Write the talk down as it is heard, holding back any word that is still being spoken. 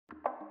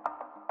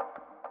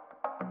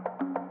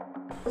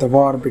The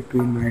war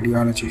between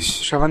ideologies.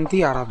 Sravanthi,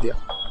 ఆరాధ్య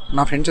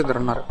నా friends ఇద్దరు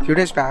ఉన్నారు. ఫ్యూ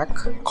డేస్ బ్యాక్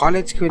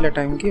కాలేజ్కి వెళ్ళే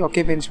టైంకి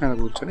ఒకే బెంచ్ మీద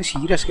కూర్చొని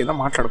సీరియస్గా ఏదో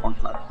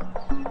మాట్లాడుకుంటున్నారు.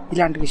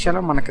 ఇలాంటి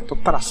విషయాలు మనకి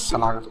తొత్తర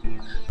అస్సలు ఆగదు.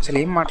 అసలు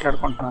ఏం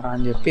మాట్లాడుకుంటున్నారా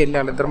అని చెప్పి వెళ్ళి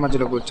వాళ్ళిద్దరి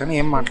మధ్యలో కూర్చొని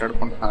ఏం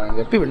మాట్లాడుకుంటున్నారు అని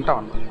చెప్పి వింటా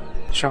ఉన్నాను.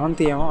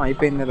 శ్రవంతి ఏమో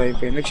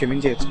అయిపోయింది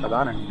క్షమించేయచ్చు కదా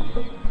అని.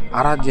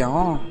 ఆరాధ్య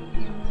ఏమో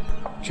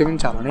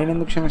క్షమించాలా, నేను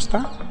ఎందుకు క్షమిస్తా,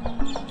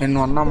 నేను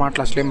అన్న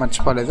మాటలు అసలేం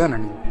మర్చిపోలేదు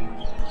అని.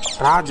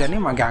 రాజ్ అని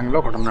మా గ్యాంగ్లో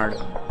ఒకడు ఉన్నాడు.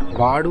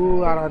 వాడు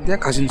ఆరాధ్య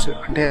కజిన్స్,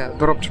 అంటే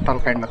దూరపు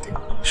చుట్టాలు కైండ్ ఆఫ్ థింగ్.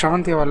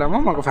 శ్రవంతి వాళ్ళేమో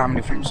మాకు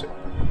ఫ్యామిలీ ఫ్రెండ్స్.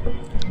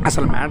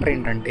 అసలు మ్యాటర్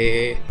ఏంటంటే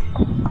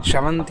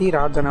శ్రవంతి,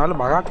 రాజ్ అనే వాళ్ళు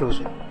బాగా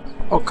క్లోజ్.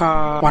 ఒక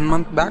 1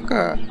 month బ్యాక్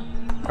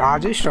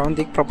రాజు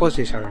శ్రవంతికి ప్రపోజ్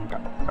చేశాడంట.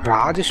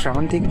 రాజు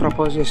శ్రవంతికి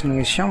ప్రపోజ్ చేసిన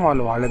విషయం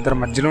వాళ్ళిద్దరి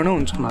మధ్యలోనే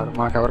ఉంచుకున్నారు.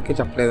 మాకెవరికి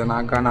చెప్పలేదు,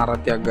 నాకు కానీ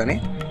ఆరాధ్యకు కానీ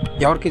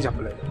ఎవరికి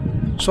చెప్పలేదు.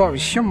 సో ఆ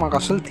విషయం మాకు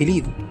అసలు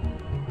తెలియదు.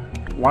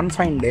 వన్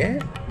ఫైన్ డే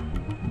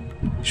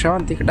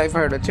శ్రవంతికి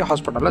టైఫాయిడ్ వచ్చి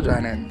హాస్పిటల్లో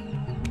జాయిన్ అయింది.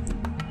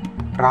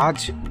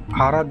 రాజ్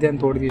ఆరాధ్యాన్ని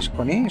తోడు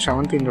తీసుకొని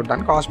శ్రవంతిని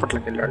చూడడానికి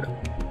హాస్పిటల్కి వెళ్ళాడు.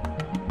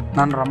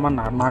 నన్ను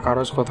రమ్మన్నారు. నాకు ఆ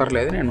రోజు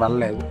కుదరలేదు, నేను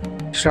వెళ్ళలేదు.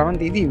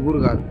 శ్రవంతి ఇది ఊరు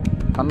కాదు,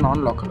 తను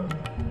నాన్ లోకల్.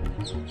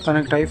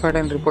 తనకి టైఫాయిడ్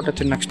అని రిపోర్ట్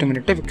వచ్చిన నెక్స్ట్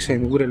మినిటే ఫిక్స్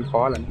అయింది ఊరు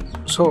వెళ్ళిపోవాలని.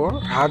 సో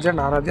రాజ్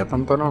అండ్ ఆరాధ్య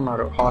తనతోనే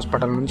ఉన్నారు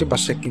హాస్పిటల్ నుంచి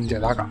బస్సు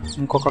ఎక్కించేదాకా.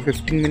 ఇంకొక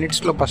 15 minutes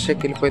బస్సు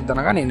ఎక్కి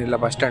వెళ్ళిపోయిద్దనగా నేను ఇలా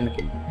బస్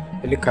స్టాండ్కి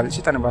వెళ్ళి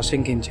కలిసి తన బస్సు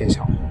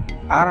ఎక్కించేసాం.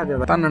 ఆరాధ్య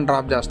తను నన్ను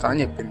డ్రాప్ చేస్తా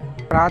అని చెప్పింది.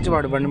 రాజు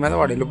వాడి బండి మీద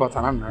వాడు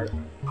వెళ్ళిపోతానన్నాడు.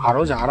 ఆ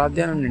రోజు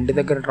ఆరాధ్య నన్ను ఇంటి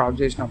దగ్గర డ్రాప్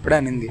చేసినప్పుడే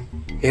అనింది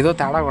ఏదో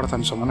తేడా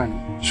కొడతాను సుమన్ అని.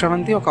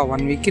 శ్రవంతి ఒక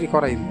 1 week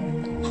రికవర్ అయింది,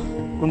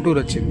 గుంటూరు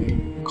వచ్చింది.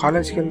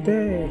 కాలేజ్కి వెళ్తే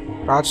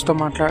రాజుతో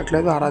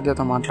మాట్లాడట్లేదు,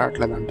 ఆరాధ్యతో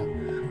మాట్లాడట్లేదు అంట.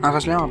 నాకు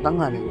అసలు ఏం అర్థం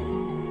కాలేదు.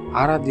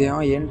 ఆరాధ్య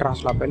ఏమో ఏంటి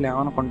అసలు ఆ పిల్ల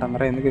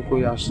ఏమనుకుంటున్నారా, ఎందుకు ఎక్కువ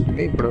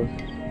చేస్తుంది, ఇప్పుడు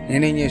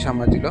నేనేం చేశాను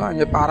మధ్యలో అని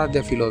చెప్పి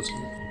ఆరాధ్య ఫీల్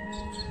అవుతుంది.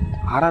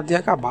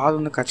 ఆరాధ్యకి ఆ బాధ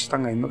ఉంది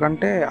ఖచ్చితంగా,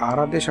 ఎందుకంటే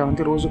ఆరాధ్య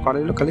శ్రవంతి రోజు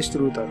కాలేజీలో కలిసి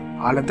తిరుగుతారు.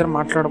 వాళ్ళిద్దరు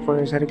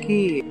మాట్లాడపోయేసరికి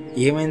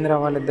ఏమైందిరా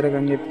వాళ్ళిద్దరికి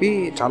అని చెప్పి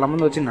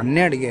చాలామంది వచ్చి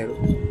నన్నే అడిగారు.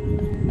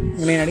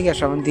 నేను అడిగా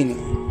శ్రవంతిని,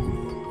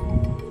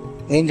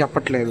 ఏం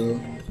చెప్పట్లేదు.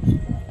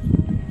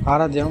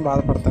 ఆరాధ్యం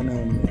బాధపడతానే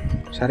ఉంది.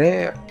 సరే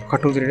ఒక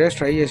 2-3 days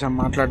ట్రై చేశాను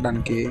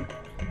మాట్లాడడానికి,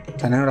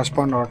 తనేం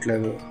రెస్పాండ్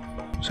అవ్వట్లేదు.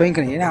 సో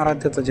ఇంకా నేనే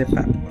ఆరాధ్యతో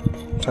చెప్పాను,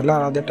 సరే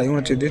ఆరాధ్య టైం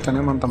వచ్చింది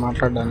తనేమంతా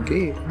మాట్లాడడానికి,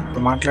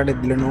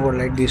 మాట్లాడేది నువ్వు కూడా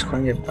లైట్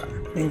తీసుకొని చెప్పాను.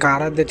 ఇంకా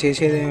ఆరాధ్య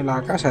చేసేదేమీ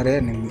లాగా సరే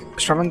అనింది.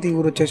 శ్రవంతి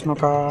ఊరు వచ్చేసిన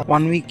ఒక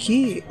 1 weekకి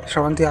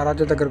శ్రవంతి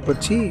ఆరాధ్య దగ్గరకు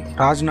వచ్చి,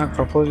 రాజు నాకు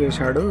ప్రపోజ్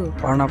చేశాడు,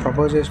 వాడు నాకు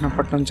ప్రపోజ్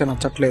చేసినప్పటి నుంచే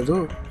నచ్చట్లేదు,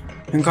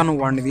 ఇంకా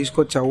నువ్వు వాడిని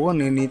తీసుకొచ్చావు,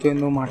 నేను నీతో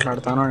ఎందుకు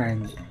మాట్లాడతాను అని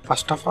అయింది.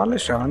 ఫస్ట్ ఆఫ్ ఆల్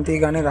శ్రవంతి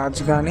కానీ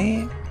రాజు కానీ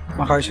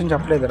మాకు ఆ విషయం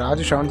చెప్పలేదు,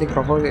 రాజు శ్రవంతికి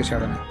ప్రపోజ్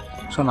చేశాడని.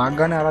 సో నాకు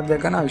కానీ ఆరాధ్య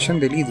కానీ ఆ విషయం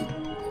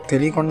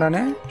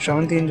తెలియకుండానే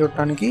శ్రవంతిని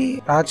చూడటానికి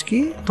రాజ్కి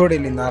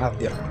తోడెళ్ళింది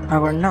ఆరాధ్య.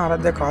 నాకు వెంటనే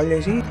ఆరాధ్య కాల్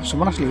చేసి,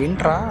 సుమన్ అసలు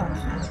ఏంట్రా,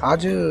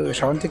 రాజు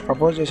శ్రవంతికి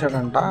ప్రపోజ్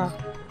చేశాడంట,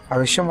 ఆ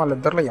విషయం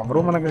వాళ్ళిద్దరిలో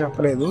ఎవరూ మనకు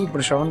చెప్పలేదు,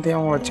 ఇప్పుడు శ్రవంతి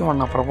ఏమో వచ్చి వాడు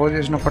నాకు ప్రపోజ్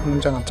చేసినప్పటి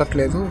నుంచే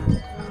నచ్చట్లేదు,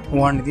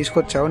 నువ్వు వాడిని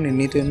తీసుకొచ్చావు, నేను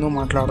నీతో ఎందుకు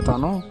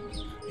మాట్లాడతాను,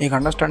 నీకు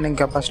అండర్స్టాండింగ్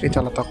కెపాసిటీ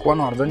చాలా తక్కువ,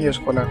 నువ్వు అర్థం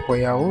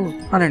చేసుకోలేకపోయావు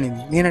అని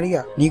అనింది. నేను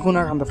అడిగా, నీకు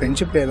నాకు అంత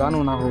ఫ్రెండ్షిప్ లేదా,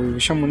 నువ్వు నాకు ఈ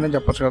విషయం ముందే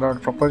చెప్పొచ్చు కదా,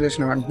 వాడు ప్రపోజ్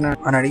చేసిన వెంటనే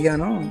అని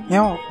అడిగాను.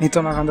 ఏమో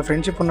నీతో నాకు అంత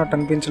ఫ్రెండ్షిప్ ఉన్నట్టు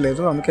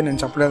అనిపించలేదు, అందుకే నేను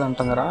చెప్పలేదు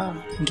అంటుందిరా,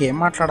 ఇంకేం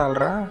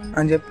మాట్లాడాలరా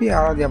అని చెప్పి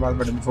ఆరాధ్య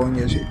బాధపడింది ఫోన్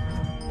చేసి.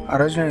 ఆ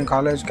రోజు నేను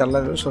కాలేజ్కి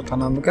వెళ్ళలేదు, సో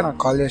తను అందుకే నాకు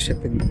కాల్ చేసి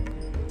చెప్పింది,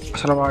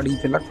 అసలు వాడు ఈ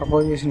పిల్లకి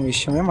ప్రపోజ్ చేసిన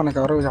విషయమే మనకు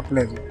ఎవరికి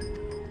చెప్పలేదు,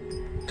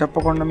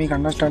 చెప్పకుండా మీకు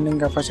అండర్స్టాండింగ్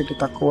కెపాసిటీ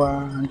తక్కువ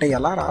అంటే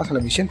ఎలా రా, అసలు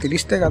విషయం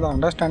తెలిస్తే కదా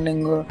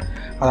అండర్స్టాండింగ్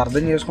అది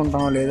అర్థం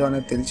చేసుకుంటామో లేదో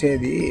అనేది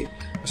తెలిసేది,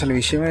 అసలు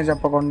విషయమే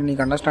చెప్పకుండా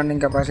నీకు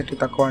అండర్స్టాండింగ్ కెపాసిటీ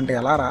తక్కువ అంటే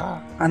ఎలా రా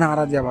అని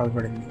ఆరాధ్య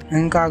బాధపడింది.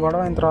 ఇంకా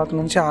గొడవ అయిన తర్వాత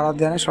నుంచి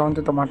ఆరాధ్యనే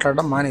శ్రవంతితో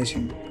మాట్లాడడం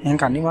మానేసింది.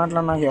 ఇంకా అన్ని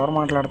మాటలు నాకు ఎవరు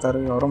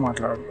మాట్లాడతారు, ఎవరు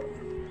మాట్లాడరు.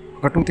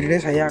 ఒక 2-3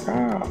 days అయ్యాక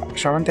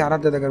శ్రవంతి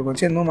ఆరాధ్య దగ్గరకు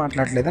వచ్చి ఎందుకు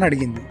మాట్లాడలేదని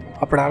అడిగింది.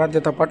 అప్పుడు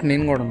ఆరాధ్యతో పాటు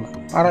నేను కూడా ఉన్నా.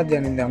 ఆరాధ్య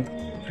అనింది, అంత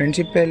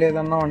ఫ్రెండ్షిప్పే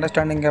లేదన్నా,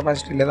 అండర్స్టాండింగ్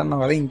కెపాసిటీ లేదన్నా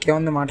కదా,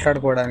 ఇంకేముంది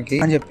మాట్లాడుకోవడానికి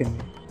అని చెప్పింది.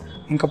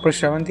 ఇంకప్పుడు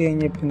శ్రవంతి ఏం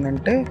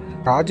చెప్పిందంటే,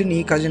 రాజు నీ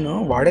కజిన్,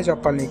 వాడే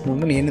చెప్పాలి నీకు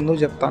ముందు, నేను ఎందుకు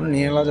చెప్తాను,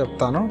 నేను ఎలా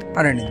చెప్తాను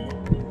అని అనింది.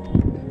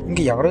 ఇంక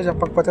ఎవరో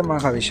చెప్పకపోతే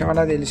మాకు ఆ విషయం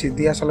ఎలా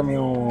తెలిసిద్ది, అసలు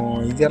మేము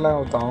ఇది ఎలా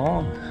అవుతాము,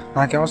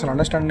 నాకేమో అసలు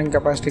అండర్స్టాండింగ్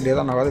కెపాసిటీ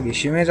లేదన్నా కదా,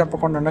 విషయమే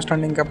చెప్పకుండా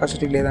అండర్స్టాండింగ్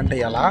కెపాసిటీ లేదంటే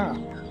ఎలా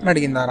అని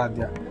అడిగింది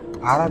ఆరాధ్య.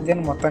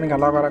 ఆరాధ్యను మొత్తానికి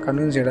అలాగలా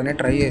కన్విన్స్ చేయడానికి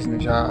ట్రై చేసింది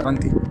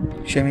శ్రవంతి,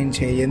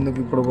 క్షమించే, ఎందుకు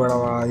ఇప్పుడు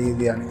గొడవ అది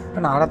ఇది అని.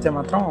 కానీ ఆరాధ్య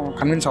మాత్రం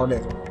కన్విన్స్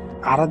అవ్వలేదు.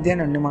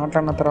 ఆరాధ్యని అన్ని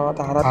మాట్లాడిన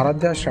తర్వాత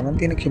ఆరాధ్య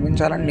శ్రవంతిని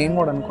క్షమించాలని నేను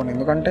కూడా అనుకోను,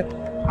 ఎందుకంటే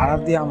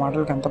ఆరాధ్య ఆ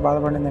మాటలకు ఎంత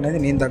బాధపడింది అనేది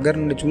నేను దగ్గర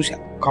నుండి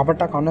చూశాను.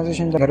 కాబట్టి ఆ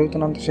కాన్వర్సేషన్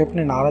జరుగుతున్నంతసేపు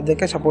నేను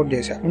ఆరాధ్యకే సపోర్ట్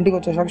చేశాను. ఇంటికి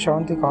వచ్చేసాక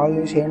శ్రవంతి కాల్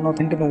చేసి,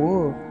 ఏంటి నువ్వు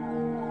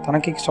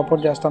తనకి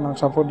సపోర్ట్ చేస్తావు, నాకు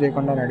సపోర్ట్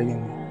చేయకుండా అని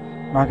అడిగింది.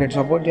 నాకు ఎటు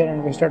సపోర్ట్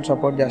చేయాలనిపిస్తే అటు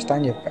సపోర్ట్ చేస్తా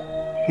అని చెప్పాను.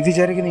 ఇది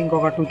జరిగింది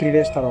ఇంకొక 2-3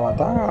 days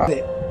తర్వాత.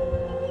 అదే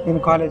నేను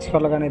కాలేజ్కి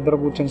వెళ్ళగానే ఇద్దరు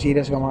కూర్చొని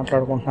సీరియస్గా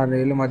మాట్లాడుకుంటున్నారు,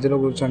 వీళ్ళు మధ్యలో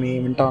కూర్చొని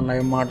వింటా ఉన్నా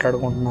ఏం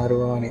మాట్లాడుకుంటున్నారు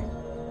అని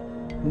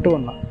అంటూ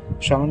ఉన్నా.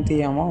 శ్రవంతి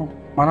ఏమో,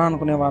 మన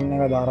అనుకునే వాళ్ళనే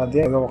కదా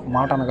ఆరాధ్య, ఏదో ఒక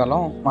మాట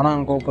అనగలం, మన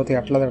అనుకోకపోతే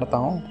ఎట్లా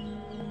తిడతాము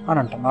అని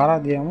అంటాను.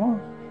 ఆరాధ్య ఏమో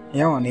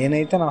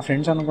నేనైతే నా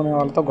ఫ్రెండ్స్ అనుకునే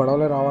వాళ్ళతో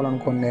గొడవలే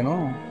రావాలనుకోను నేను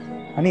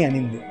అని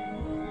అనింది.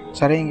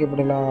 సరే ఇంక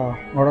ఇప్పుడు ఇలా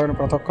గొడవని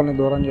ప్రతి ఒక్కరిని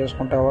దూరం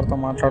చేసుకుంటే ఎవరితో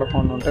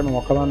మాట్లాడుకుండా ఉంటే నువ్వు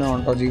ఒక్కదానే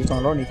ఉంటావు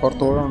జీవితంలో, నీకు ఎవరు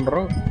తోడు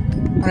ఉండరు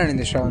అని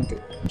అనింది శ్రవంతి.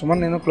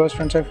 సుమన్ నేను క్లోజ్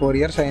ఫ్రెండ్స్ 4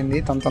 years అయింది,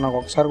 తనతో నాకు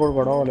ఒకసారి కూడా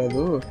గొడవ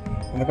లేదు.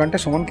 ఎందుకంటే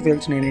సుమన్కి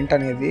తెలిసి నేను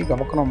ఏంటనేది.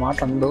 గబక్కున మాట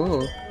అండు,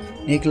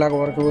 నీకులాగా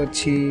వరకు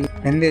వచ్చి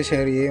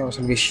నిందేసేరి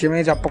అసలు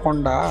విషయమే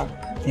చెప్పకుండా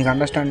నీకు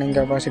అండర్స్టాండింగ్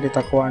కెపాసిటీ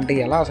తక్కువ అంటే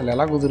అసలు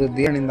ఎలా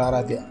కుదురుద్ది అనింది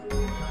ఆరాధ్య.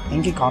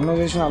 ఇంక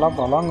కాన్వర్జేషన్ అలా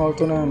ప్రొలాంగ్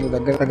అవుతూనే ఉంది.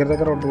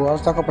 దగ్గర 2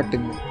 hours దాకా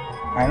పట్టింది.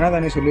 అయినా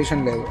దానికి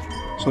సొల్యూషన్ లేదు.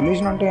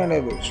 సొల్యూషన్ అంటే ఏం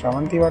లేదు.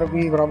 శ్రవంతి వరకు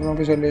ఈ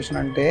ప్రాబ్లంకి సొల్యూషన్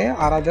అంటే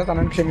ఆరాధ్య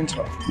తనని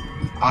క్షమించడం,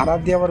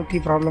 ఆరాధ్య వరకు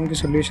ఈ ప్రాబ్లంకి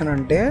సొల్యూషన్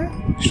అంటే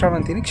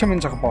శ్రవంతిని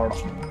క్షమించకపోవడం.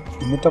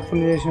 ఎన్ని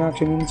తప్పులు చేసినా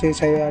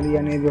క్షమించేసేయాలి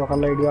అనేది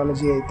ఒకళ్ళ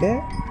ఐడియాలజీ అయితే,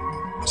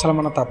 అసలు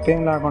మన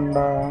తప్పేం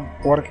లేకుండా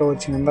ఊరికే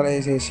వచ్చి నిందలు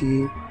వేసేసి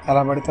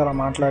ఎలా పడితే అలా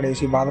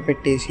మాట్లాడేసి బాధ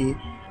పెట్టేసి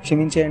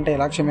క్షమించే అంటే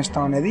ఎలా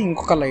క్షమిస్తాం అనేది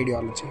ఇంకొకళ్ళ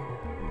ఐడియాలజీ.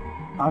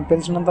 నాకు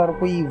తెలిసినంత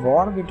వరకు ఈ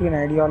వార్ బిట్వీన్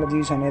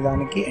ఐడియాలజీస్ అనే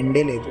దానికి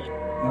ఎండే లేదు.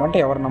 ఎందుకంటే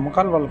ఎవరి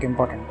నమ్మకాలు వాళ్ళకి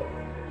ఇంపార్టెంట్,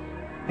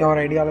 ఎవరి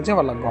ఐడియాలజీ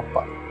వాళ్ళకి గొప్ప,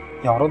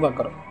 ఎవరో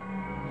దగ్గర.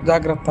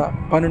 జాగ్రత్త,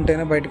 పని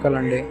ఉంటేనే బయటకు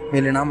వెళ్ళండి,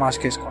 వెళ్ళినా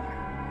మాస్క్ వేసుకోండి.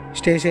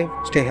 Stay safe,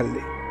 stay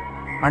healthy.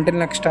 Until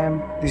next time,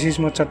 this is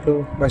Muchatlu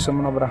by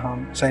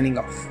Suman signing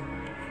off.